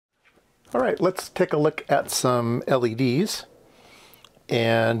All right, let's take a look at some LEDs.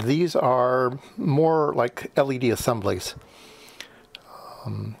 And these are more like LED assemblies.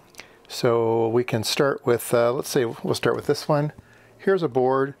 So we can start with, let's say we'll start with this one. Here's a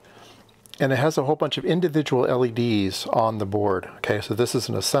board, and it has a whole bunch of individual LEDs on the board. Okay, so this is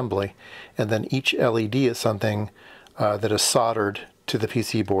an assembly, and then each LED is something that is soldered to the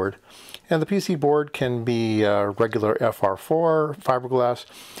PC board. And the PC board can be regular FR4, fiberglass.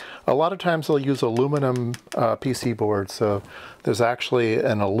 A lot of times they'll use aluminum PC boards, so there's actually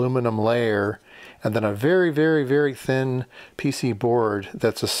an aluminum layer and then a very, very, very thin PC board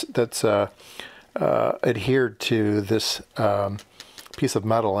that's adhered to this piece of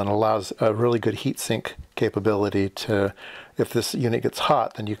metal and allows a really good heat sink capability to, if this unit gets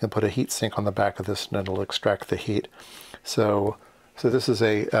hot, then you can put a heat sink on the back of this and it'll extract the heat. So this is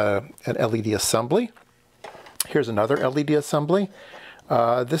an LED assembly. Here's another LED assembly.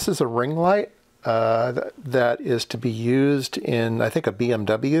 This is a ring light that is to be used in, I think, a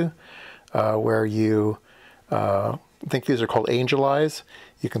BMW, where you, I think these are called angel eyes.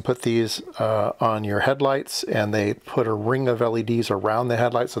 You can put these on your headlights, and they put a ring of LEDs around the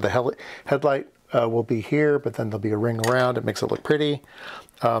headlight. So the headlight will be here, but then there'll be a ring around. It makes it look pretty.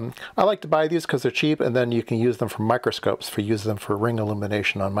 I like to buy these because they're cheap, and then you can use them for microscopes, use them for ring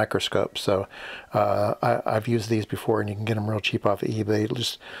illumination on microscopes. So I've used these before, and you can get them real cheap off of eBay.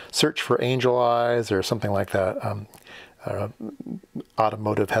 Just search for angel eyes or something like that,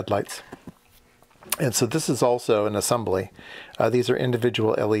 automotive headlights. And so this is also an assembly. These are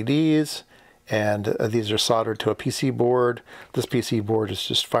individual LEDs, and these are soldered to a PC board. This PC board is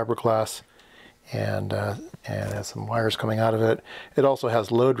just fiberglass, and has some wires coming out of it. It also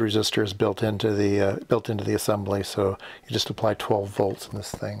has load resistors built into the assembly, so you just apply 12 volts in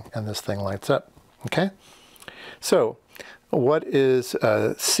this thing, and this thing lights up. Okay. So, what is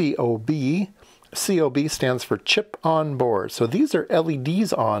COB? COB stands for chip on board. So these are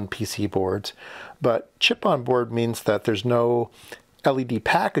LEDs on PC boards, but chip on board means that there's no LED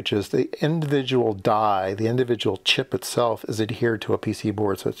packages. The individual die, the individual chip itself is adhered to a PC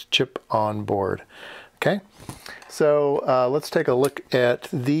board, so it's chip on board. Okay, so let's take a look at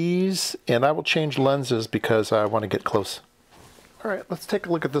these, and I will change lenses because I want to get close. All right, let's take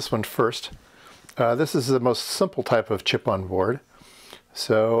a look at this one first. This is the most simple type of chip on board.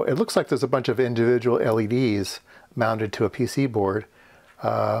 So it looks like there's a bunch of individual LEDs mounted to a PC board.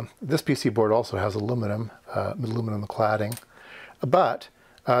 This PC board also has aluminum cladding. But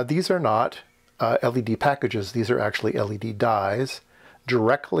these are not LED packages. These are actually LED dies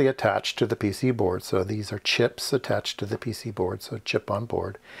directly attached to the PC board. So these are chips attached to the PC board, so chip on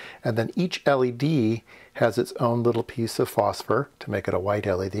board. And then each LED has its own little piece of phosphor to make it a white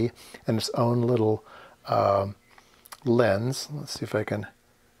LED, and its own little lens. Let's see if I can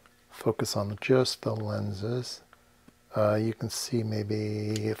focus on just the lenses. You can see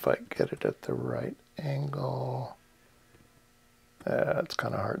maybe if I get it at the right angle. It's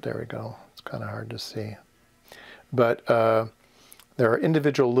kind of hard. There we go. It's kind of hard to see. But there are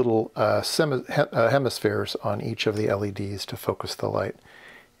individual little hemispheres on each of the LEDs to focus the light.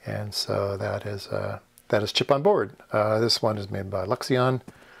 And so that is chip on board. This one is made by Luxion.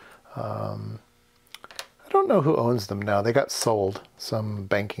 I don't know who owns them now. They got sold. Some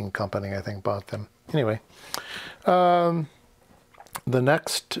banking company, I think, bought them. Anyway, the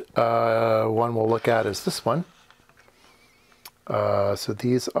next one we'll look at is this one. So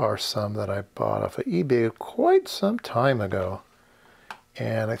these are some that I bought off of eBay quite some time ago.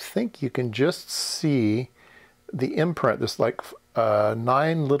 And I think you can just see the imprint. There's like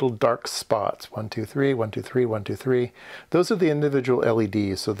 9 little dark spots. 1, 2, 3, 1, 2, 3, 1, 2, 3. Those are the individual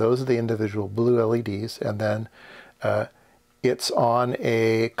LEDs. So those are the individual blue LEDs. And then it's on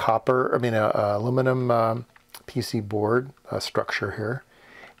a aluminum PC board structure here.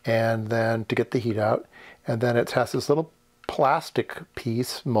 And then to get the heat out. And then it has this little plastic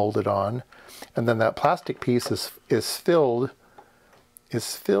piece molded on. And then that plastic piece is filled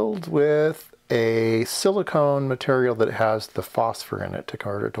with a silicone material that has the phosphor in it to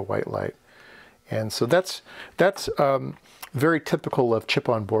convert it to white light. And so that's very typical of chip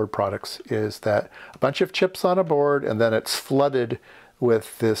on board products, is that a bunch of chips on a board and then it's flooded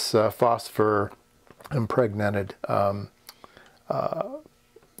with this phosphor impregnated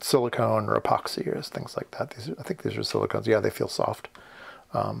silicone or epoxy or things like that. I think these are silicones. Yeah, they feel soft.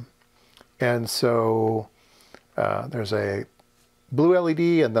 And so there's a blue LED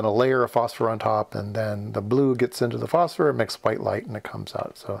and then a layer of phosphor on top, and then the blue gets into the phosphor, it makes white light, and it comes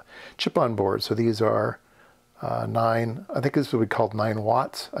out. So chip on board. So these are 9, I think this would be called 9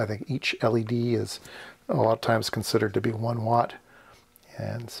 watts. I think each LED is a lot of times considered to be 1 watt.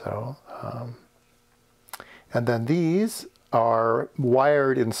 And so, and then these are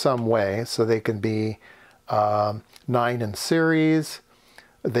wired in some way, so they can be 9 in series,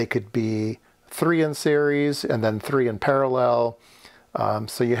 they could be 3 in series, and then 3 in parallel.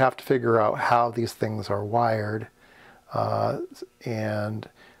 So you have to figure out how these things are wired and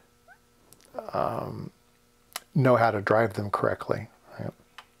know how to drive them correctly. Right?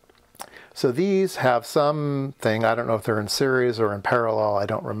 So these have something, I don't know if they're in series or in parallel, I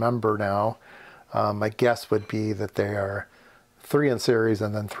don't remember now. My guess would be that they are 3 in series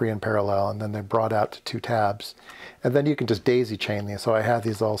and then 3 in parallel, and then they're brought out to 2 tabs. And then you can just daisy chain these. So I have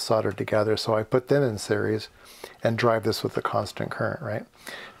these all soldered together, so I put them in series and drive this with a constant current, right?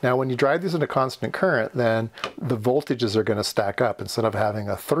 Now when you drive these in a constant current, then the voltages are going to stack up. Instead of having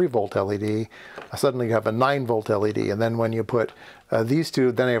a 3-volt LED, suddenly you have a 9-volt LED. And then when you put these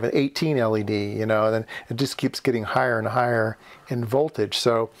two, then I have an 18 LED, you know, and then it just keeps getting higher and higher in voltage.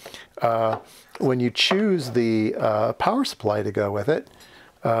 So when you choose the power supply to go with it,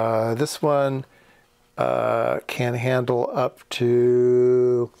 this one can handle up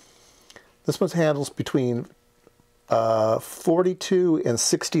to, this one handles between 42 and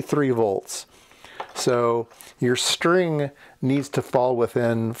 63 volts. So your string needs to fall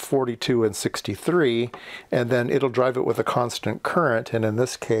within 42 and 63, and then it'll drive it with a constant current. And in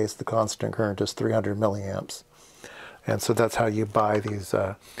this case, the constant current is 300 milliamps. And so that's how you buy these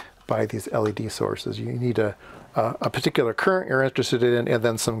LED sources. You need a particular current you're interested in, and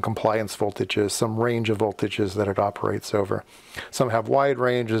then some compliance voltages, some range of voltages that it operates over. Some have wide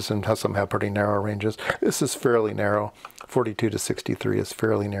ranges and some have pretty narrow ranges. This is fairly narrow. 42 to 63 is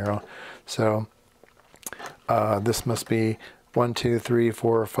fairly narrow. So this must be 1, 2, 3,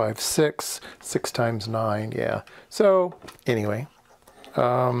 4, 5, 6. 6 times 9, yeah. So anyway,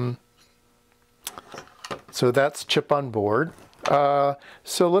 so that's chip on board.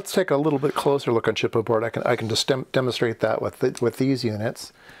 So let's take a little bit closer look on chip on board. I can just demonstrate that with these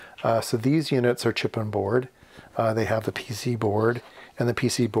units. So these units are chip on board. They have the PC board, and the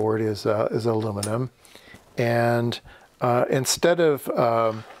PC board is aluminum. And instead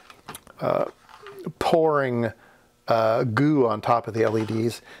of pouring goo on top of the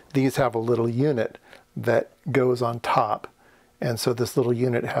LEDs, these have a little unit that goes on top. And so this little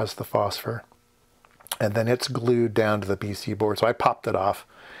unit has the phosphor. And then it's glued down to the PC board. So I popped it off,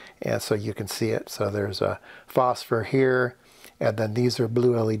 and so you can see it. So there's a phosphor here, and then these are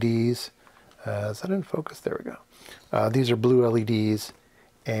blue LEDs. Is that in focus? There we go. These are blue LEDs,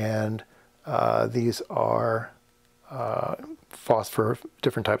 and these are phosphor,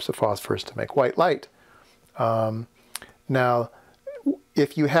 different types of phosphors to make white light. Now,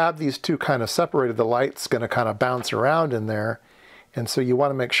 if you have these two kind of separated, the light's going to kind of bounce around in there. And so you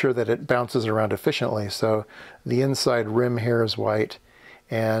want to make sure that it bounces around efficiently. So the inside rim here is white.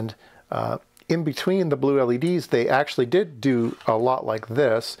 And in between the blue LEDs, they actually did do a lot like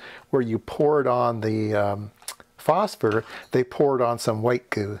this, where you poured on the phosphor, they poured on some white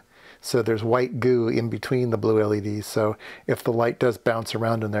goo. So there's white goo in between the blue LEDs. So if the light does bounce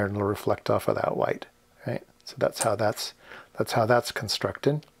around in there, it'll reflect off of that white, right? So that's how that's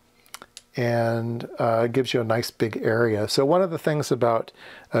constructed. And it gives you a nice big area. So one of the things about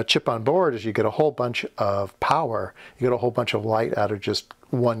chip on board is you get a whole bunch of power. You get a whole bunch of light out of just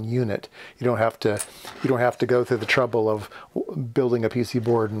one unit. You don't have to go through the trouble of building a PC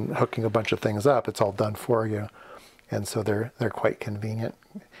board and hooking a bunch of things up. It's all done for you. And so they're quite convenient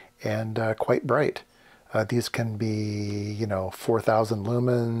and quite bright. These can be, you know, 4,000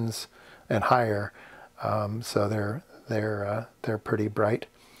 lumens and higher. So they're pretty bright.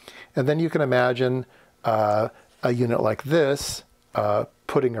 And then you can imagine a unit like this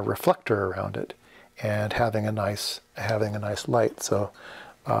putting a reflector around it and having a nice light. So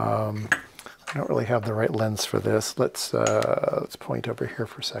I don't really have the right lens for this. Let's point over here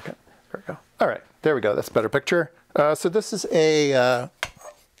for a second. There we go. All right, there we go. That's a better picture. So this is a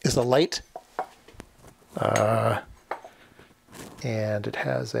light, and it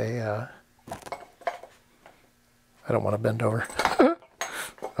has a. I don't want to bend over.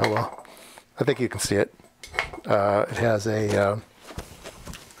 Oh well, I think you can see it. It has a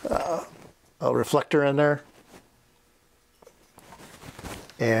reflector in there,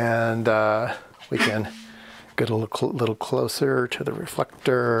 and we can get a little closer to the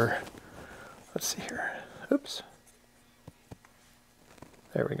reflector. Let's see here. Oops.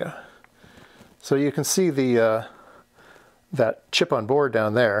 There we go. So you can see the that chip on board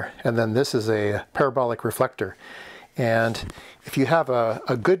down there, and then this is a parabolic reflector. And if you have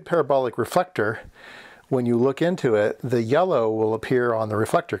a good parabolic reflector, when you look into it, the yellow will appear on the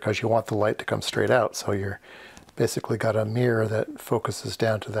reflector because you want the light to come straight out. So basically got a mirror that focuses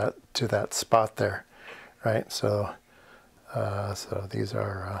down to that spot there, right? So so these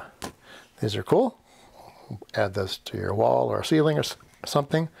are cool. Add those to your wall or ceiling or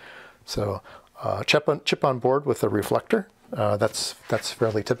something. So chip on board with a reflector. That's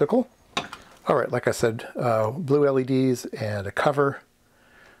fairly typical. All right, like I said, blue LEDs and a cover.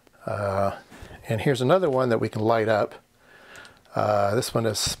 And here's another one that we can light up. This one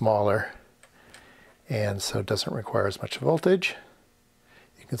is smaller, and so it doesn't require as much voltage.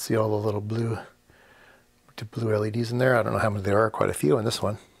 You can see all the little blue LEDs in there. I don't know how many there are, quite a few in this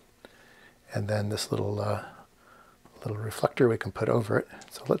one. And then this little reflector we can put over it.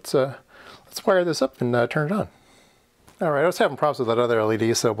 So let's wire this up and turn it on. All right, I was having problems with that other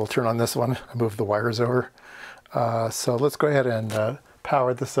LED, so we'll turn on this one. I moved the wires over. So let's go ahead and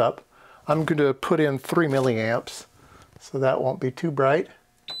power this up. I'm going to put in 3 milliamps, so that won't be too bright.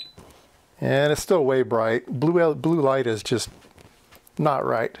 And it's still way bright. Blue light is just not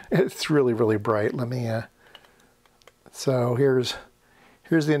right. It's really, really bright. Let me. So here's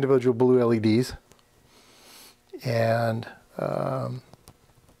the individual blue LEDs, and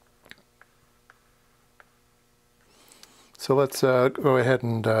so let's go ahead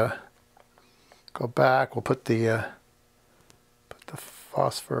and go back. We'll put the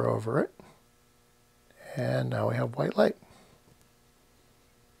phosphor over it, and now we have white light.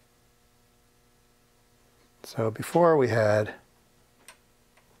 So before we had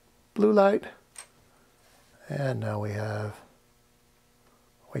blue light, and now we have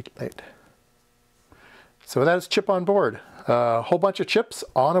white light. So that's chip on board. A whole bunch of chips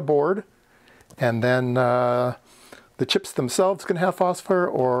on a board, and then the chips themselves can have phosphor,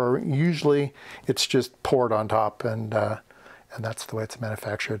 or usually it's just poured on top, and that's the way it's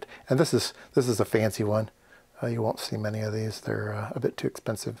manufactured. And this is a fancy one. You won't see many of these. They're a bit too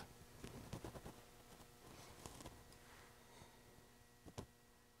expensive.